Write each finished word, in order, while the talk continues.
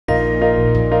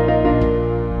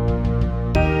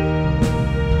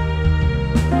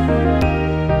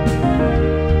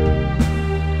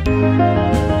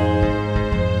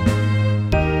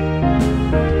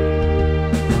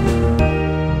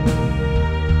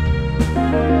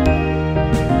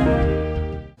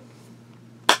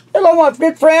my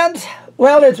good friends.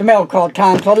 Well, it's mail call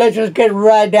time, so let's just get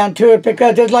right down to it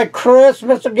because it's like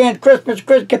Christmas again. Christmas,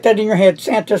 Christmas. Get that in your head.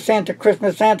 Santa, Santa,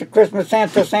 Christmas, Santa, Christmas,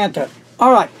 Santa, Santa.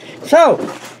 All right. So,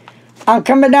 I'm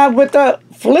coming out with the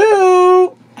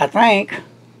flu, I think,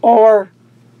 or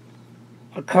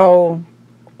a cold,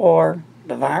 or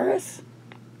the virus.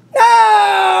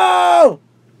 No!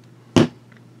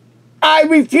 I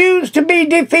refuse to be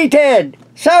defeated.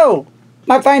 So,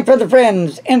 my fine feather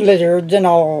friends and lizards and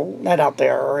all that out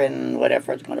there and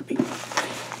whatever it's going to be.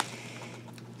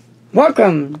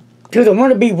 Welcome to the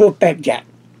wannabe Wolfback Jack.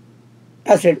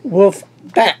 I said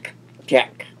Wolfback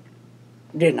Jack,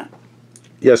 didn't I?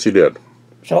 Yes, you did.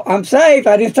 So I'm safe.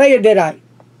 I didn't say it, did I?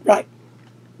 Right.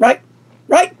 Right.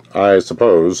 Right. I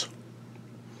suppose.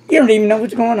 You don't even know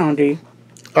what's going on, do you?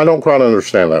 I don't quite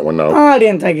understand that one, no. Oh, I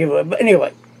didn't think you would. But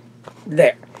anyway,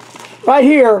 there. Right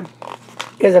here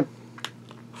is a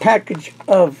package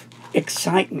of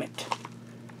excitement.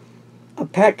 A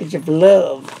package of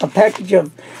love. A package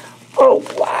of, oh,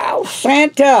 wow,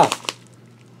 Santa.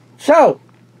 So,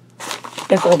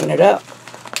 let's open it up.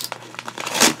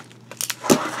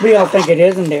 What do y'all think it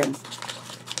is in there?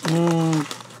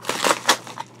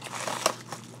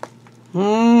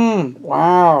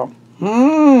 Wow.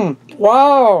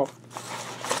 Wow.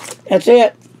 That's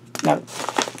it. No.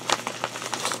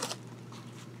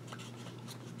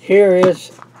 Here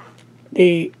is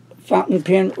the Fountain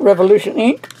Pen Revolution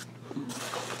ink,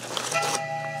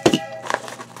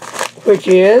 which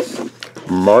is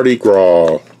Mardi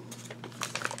Gras.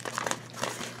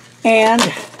 And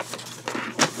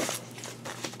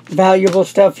valuable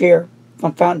stuff here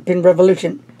from Fountain Pen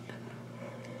Revolution.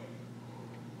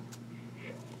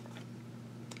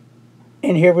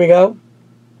 And here we go.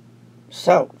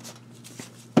 So,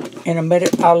 in a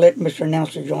minute, I'll let Mr.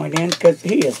 Announcer join in because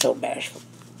he is so bashful.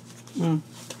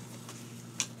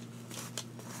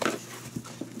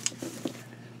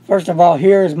 First of all,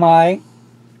 here's my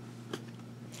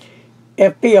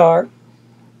FBR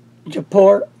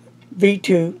Japor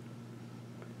V2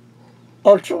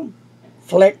 Ultra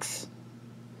Flex.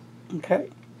 Okay.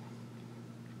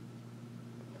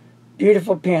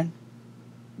 Beautiful pen.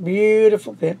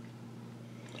 Beautiful pen.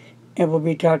 And we'll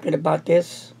be talking about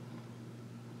this.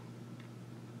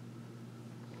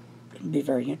 It'll be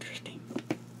very interesting.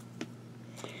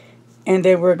 And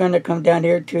then we're going to come down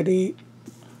here to the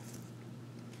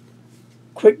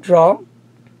Quick Draw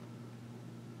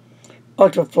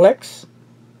Ultra Flex.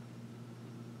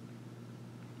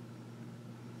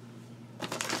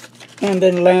 And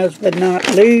then last but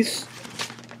not least,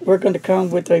 we're going to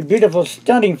come with a beautiful,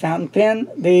 stunning fountain pen,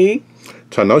 the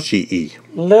Tanoshi-e.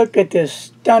 Look at this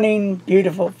stunning,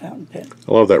 beautiful fountain pen.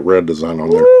 I love that red design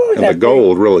on there. Ooh, and the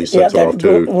gold really sets it off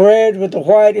too. Red with the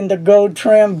white and the gold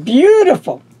trim.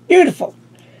 Beautiful. Beautiful.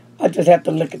 I just have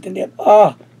to look at the nib.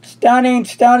 Oh, stunning,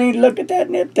 stunning. Look at that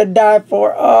nib to die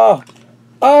for. Oh,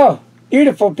 oh,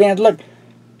 beautiful pen. Look,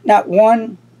 not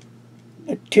one,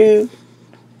 but two,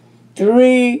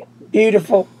 three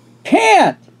beautiful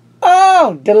pens.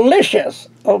 Oh, delicious.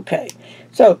 Okay.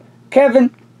 So,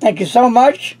 Kevin, thank you so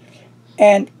much.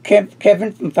 And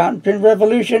Kevin from Fountain Pen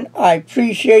Revolution, I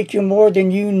appreciate you more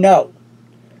than you know.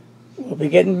 We'll be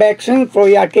getting back soon for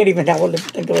you. I can't even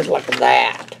think of it like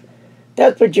that.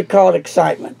 That's what you call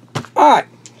excitement. All right.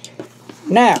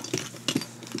 Now,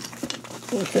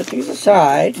 we'll set these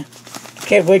aside.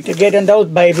 Can't wait to get in those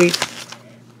babies.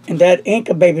 And that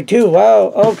Inca baby too.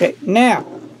 Wow. Okay. Now,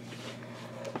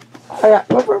 all right.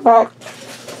 What we're about.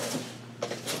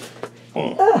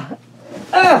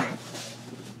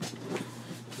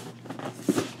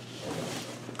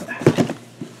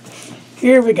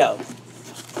 Here we go.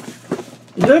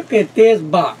 Look at this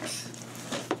box.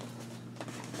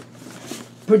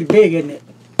 Pretty big, isn't it?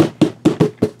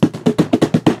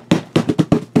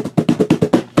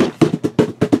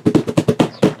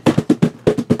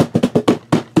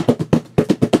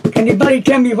 Can anybody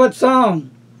tell me what song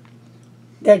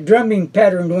that drumming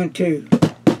pattern went to?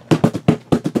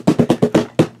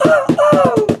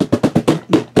 Oh!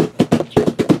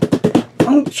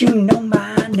 Don't you know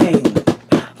my name?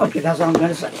 Okay, that's all I'm going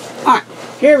to say. All right,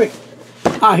 here we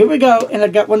go. And I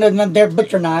got one of them there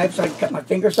butcher knives. So I cut my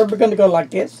finger, so we're going to go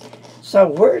like this. So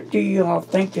where do you all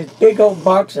think this big old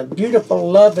box of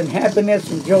beautiful love and happiness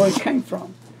and joy came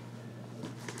from?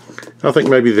 I think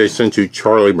maybe they sent you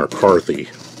Charlie McCarthy.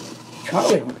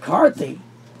 Charlie McCarthy?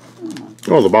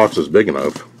 Oh, the box is big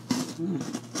enough.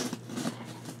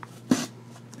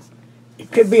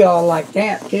 It could be all like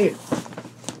that, too.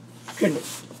 Couldn't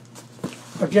it?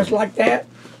 Or just like that?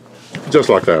 Just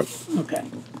like that. Okay.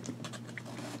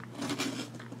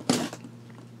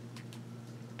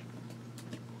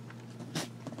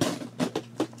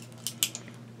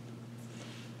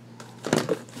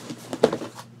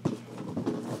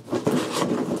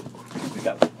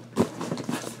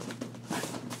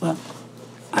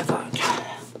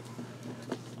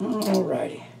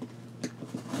 Alrighty.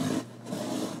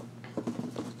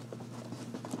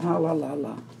 Ah, la la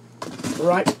la.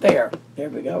 Right there. There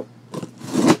we go.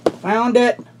 Found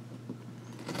it.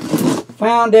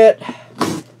 Found it.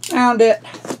 Found it.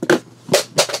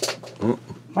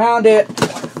 Found it.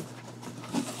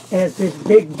 As this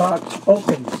big box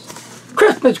opens.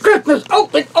 Christmas, Christmas,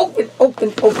 open, open,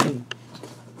 open, open.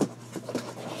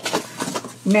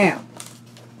 Now,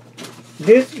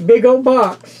 this big old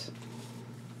box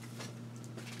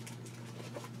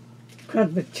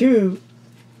comes with 2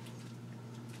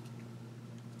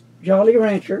 Jolly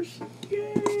Ranchers.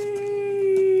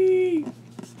 Yay!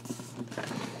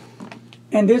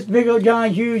 And this big old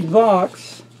giant huge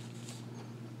box.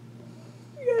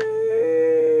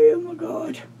 Yay! Oh my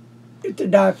God. It's to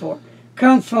die for.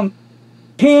 Comes from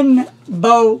Pen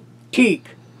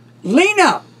Boutique.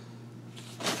 Lena!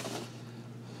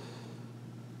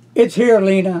 It's here,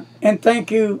 Lena. And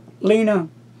thank you, Lena,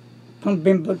 from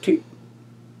Pen Boutique.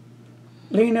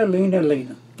 Lena, Lena,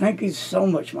 Lena. Thank you so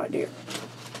much, my dear.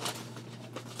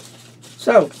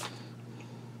 So,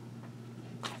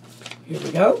 here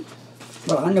we go.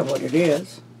 Well, I know what it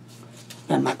is.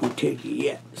 I'm not going to tell you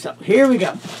yet. So, here we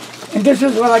go. And this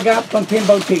is what I got from Pen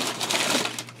Boutique.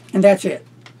 And that's it.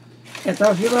 That's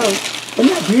all she wrote. Isn't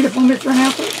that beautiful, Mr.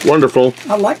 Announcer? Wonderful.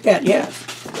 I like that, yes.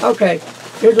 Okay,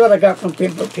 here's what I got from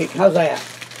Pen Boutique. How's that? What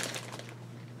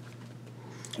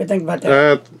do you think about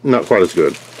that? Not quite as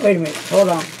good. Wait a minute. Hold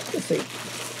on. Let's see.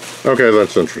 Okay,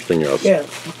 that's interesting, yes. Yes.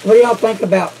 What do y'all think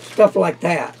about stuff like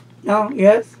that? No?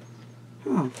 Yes?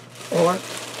 Huh. Or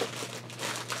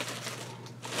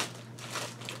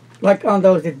like on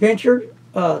those adventures,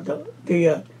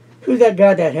 who's that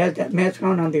guy that has that mask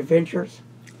on the adventures?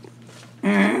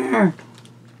 Well,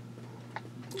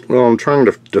 I'm trying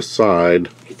to decide.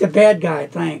 He's the bad guy, I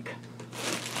think.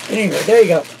 Anyway, there you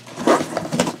go.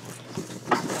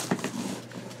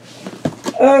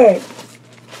 All right.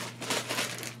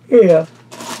 Here you go.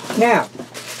 Now,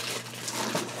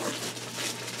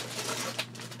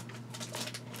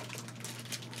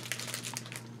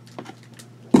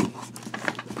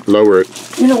 Lower it.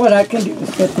 you know what I can do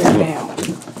is set this down.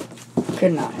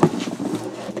 Couldn't I?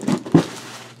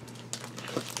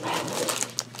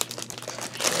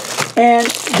 And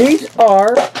these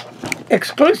are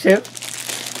exclusive.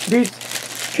 These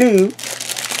 2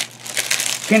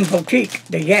 Pen Boutique,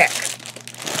 the yak.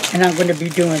 And I'm going to be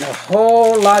doing a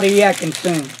whole lot of yakking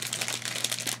soon.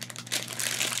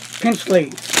 Pen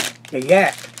sleeves, the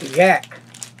yak, the yak,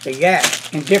 the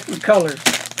yak, in different colors.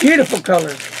 Beautiful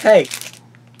colors. Hey,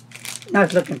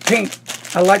 nice looking pink.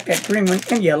 I like that green one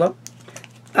and yellow.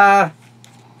 I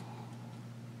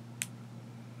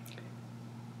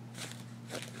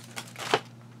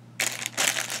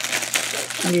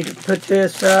need to put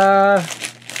this,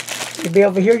 it'll be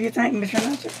over here, you think, Mr.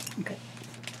 Announcer? Okay.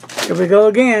 Here we go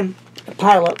again, the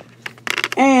pile up.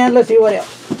 And let's see what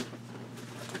else.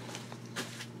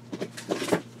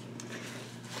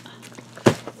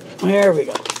 There we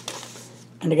go.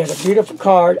 And I got a beautiful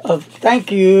card of thank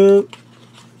you.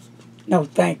 No,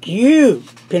 thank you,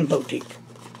 Pen Boutique.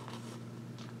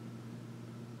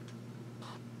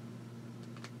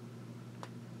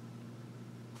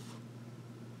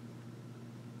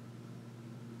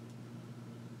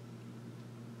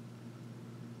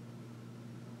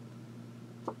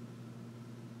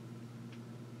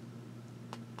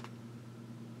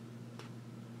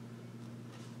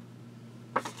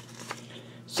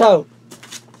 So,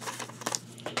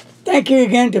 thank you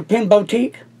again to Pen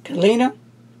Boutique, to Lena,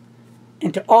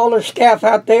 and to all her staff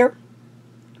out there.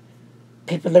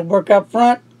 People that work up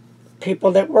front,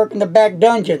 people that work in the back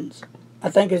dungeons.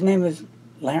 I think his name is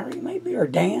Larry, maybe, or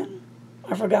Dan.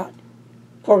 I forgot.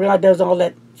 Poor guy does all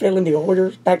that, filling the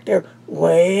orders back there,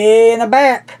 way in the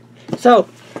back. So,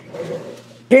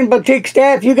 Pen Boutique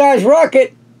staff, you guys rock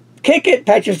it. Kick it,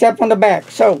 pat yourself on the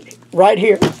back. So, right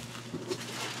here.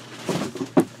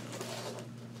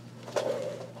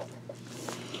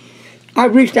 I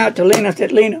reached out to Lena. I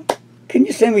said, Lena, can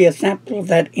you send me a sample of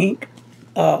that ink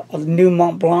of New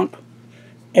Mont Blanc,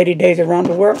 80 Days Around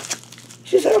the World?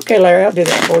 She said, okay, Larry, I'll do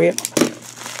that for you.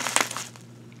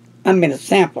 I mean, a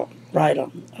sample, right,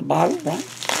 on a bottle, right?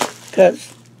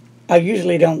 Because I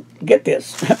usually don't get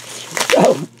this.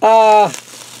 So,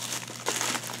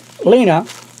 Lena,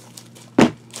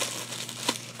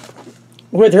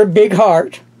 with her big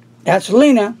heart, that's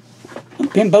Lena,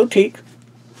 Pen Boutique.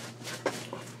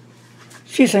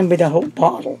 She sent me the whole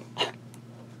bottle.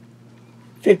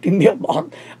 50 ml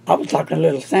bottle. I was talking a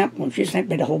little sample, and she sent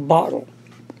me the whole bottle.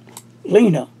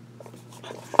 Lena.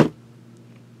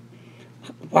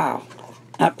 Wow.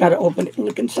 I've got to open it and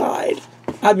look inside.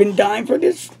 I've been dying for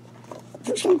this.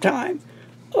 for some time.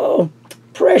 Oh,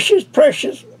 precious,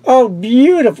 precious. Oh,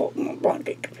 beautiful Mont Blanc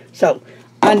ink. So,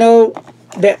 I know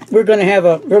that we're going to have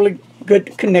a really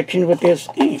good connection with this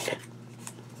ink.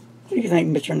 What do you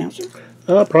think, Mr. Announcer?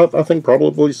 I think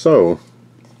probably so.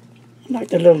 I like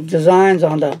the little designs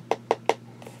on the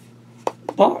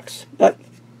box, but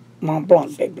Mont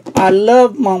Blanc, baby. I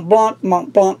love Mont Blanc,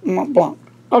 Mont Blanc, Mont Blanc.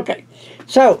 Okay,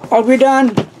 so are we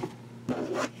done?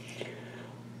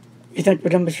 You think we're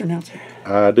done, Mr. Announcer?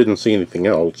 I didn't see anything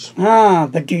else.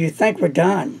 But do you think we're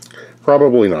done?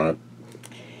 Probably not.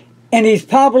 And he's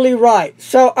probably right.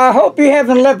 So I hope you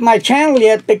haven't left my channel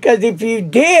yet, because if you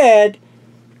did,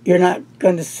 you're not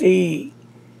going to see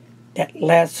that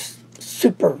last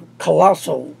super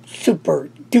colossal, super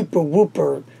duper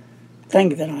whooper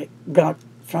thing that I got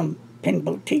from Pen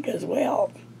Boutique as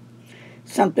well.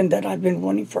 Something that I've been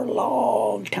wanting for a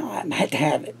long time. Had to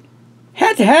have it.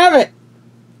 Had to have it!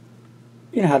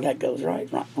 You know how that goes, right?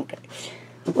 Right, okay.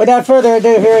 Without further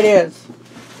ado, here it is.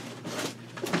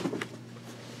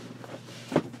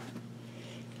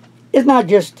 It's not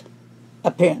just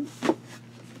a pen.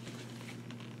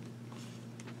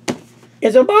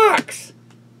 It's a box.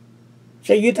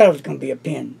 So you thought it was going to be a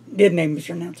pen, didn't they, Mr.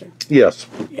 Announcer? Yes.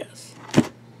 Yes.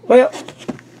 Well,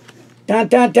 dun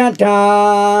dun dun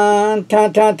dun,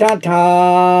 dun dun dun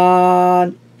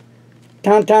dun,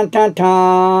 dun dun dun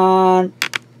dun.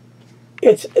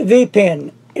 It's the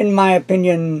pen, in my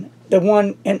opinion, the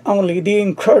one and only, the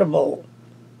incredible,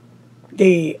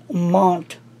 the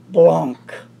Mont Blanc.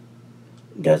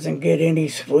 Doesn't get any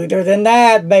sweeter than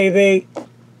that, baby.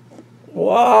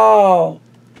 Wow.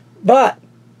 But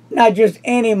not just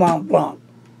any Mont Blanc.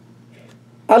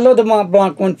 I love the Mont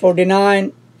Blanc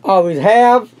 149. Always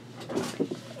have.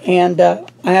 And I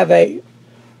have a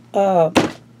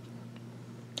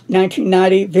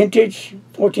 1990 vintage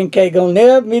 14K gold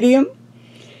nib medium.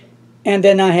 And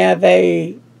then I have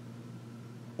a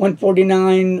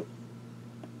 149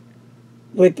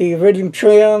 with the iridium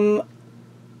trim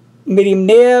medium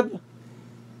nib.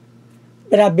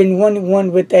 But I've been wanting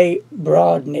one with a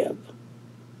broad nib.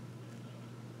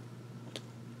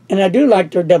 And I do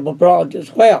like their double broads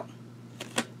as well.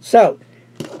 So,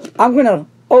 I'm going to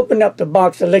open up the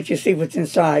box and let you see what's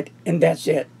inside. And that's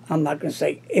it. I'm not going to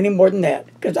say any more than that,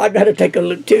 because I've got to take a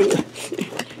look too.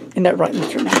 Isn't that right,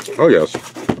 Mr. Announcer? Oh, yes.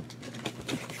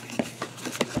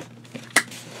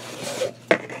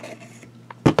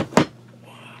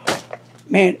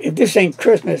 Man, if this ain't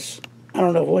Christmas, I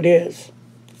don't know what is.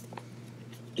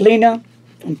 Lena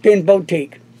from Pen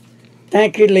Boutique.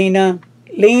 Thank you, Lena.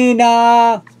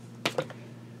 Lena!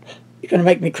 You're going to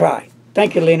make me cry.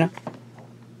 Thank you, Lena.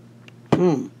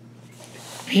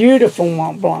 Beautiful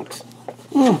Mont Blancs.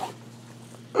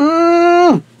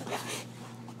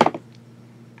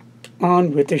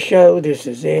 On with the show. This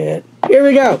is it. Here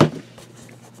we go.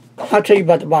 I'll tell you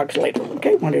about the box later.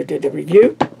 Okay, when I do the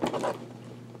review.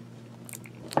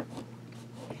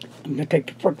 I'm going to take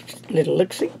the first little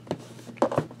look-see.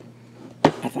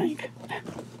 I think.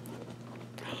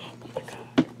 Oh my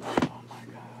God. Oh my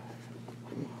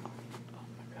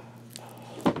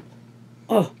God.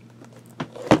 Oh.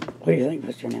 What do you think,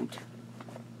 Mr. Announcer?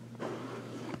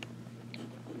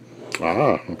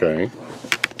 Ah, okay.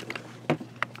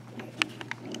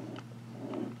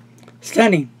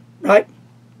 Stunning, right?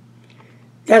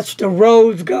 That's the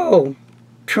rose gold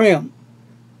trim.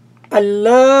 I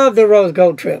love the rose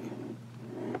gold trim.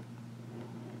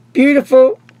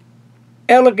 Beautiful,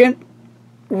 elegant,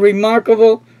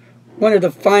 remarkable. One of the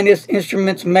finest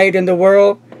instruments made in the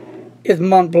world is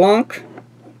Mont Blanc.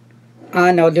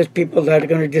 I know there's people that are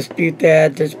going to dispute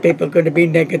that. There's people going to be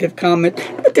negative comments.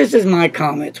 But this is my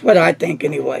comments, what I think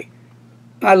anyway.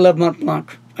 I love Mont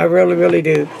Blanc. I really, really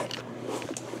do.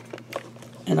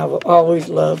 And I will always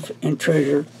love and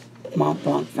treasure Mont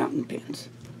Blanc fountain pens.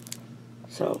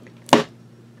 So,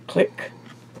 click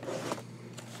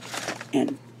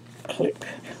and click.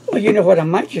 Well, you know what I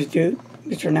might just do,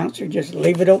 Mr. Announcer? Just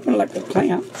leave it open like a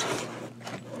clam.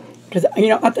 Because, you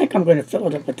know, I think I'm going to fill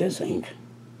it up with this ink.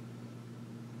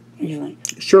 What do you think?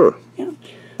 Sure. Yeah.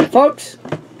 Folks,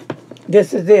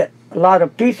 this is it. A lot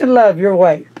of peace and love your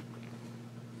way.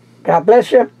 God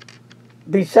bless you.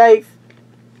 Be safe.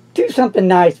 Do something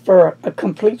nice for a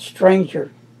complete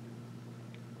stranger.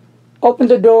 Open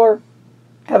the door.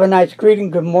 Have a nice greeting.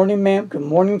 Good morning, ma'am. Good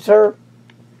morning, sir.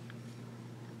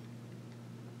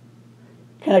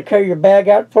 Can I carry your bag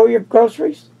out for your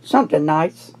groceries? Something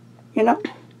nice, you know.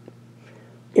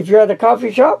 If you're at a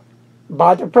coffee shop,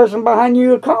 buy the person behind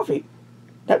you a coffee.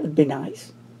 That would be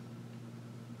nice.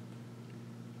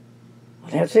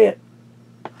 Well, that's it.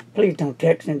 Please don't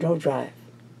text and don't drive.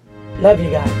 Love you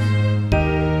guys.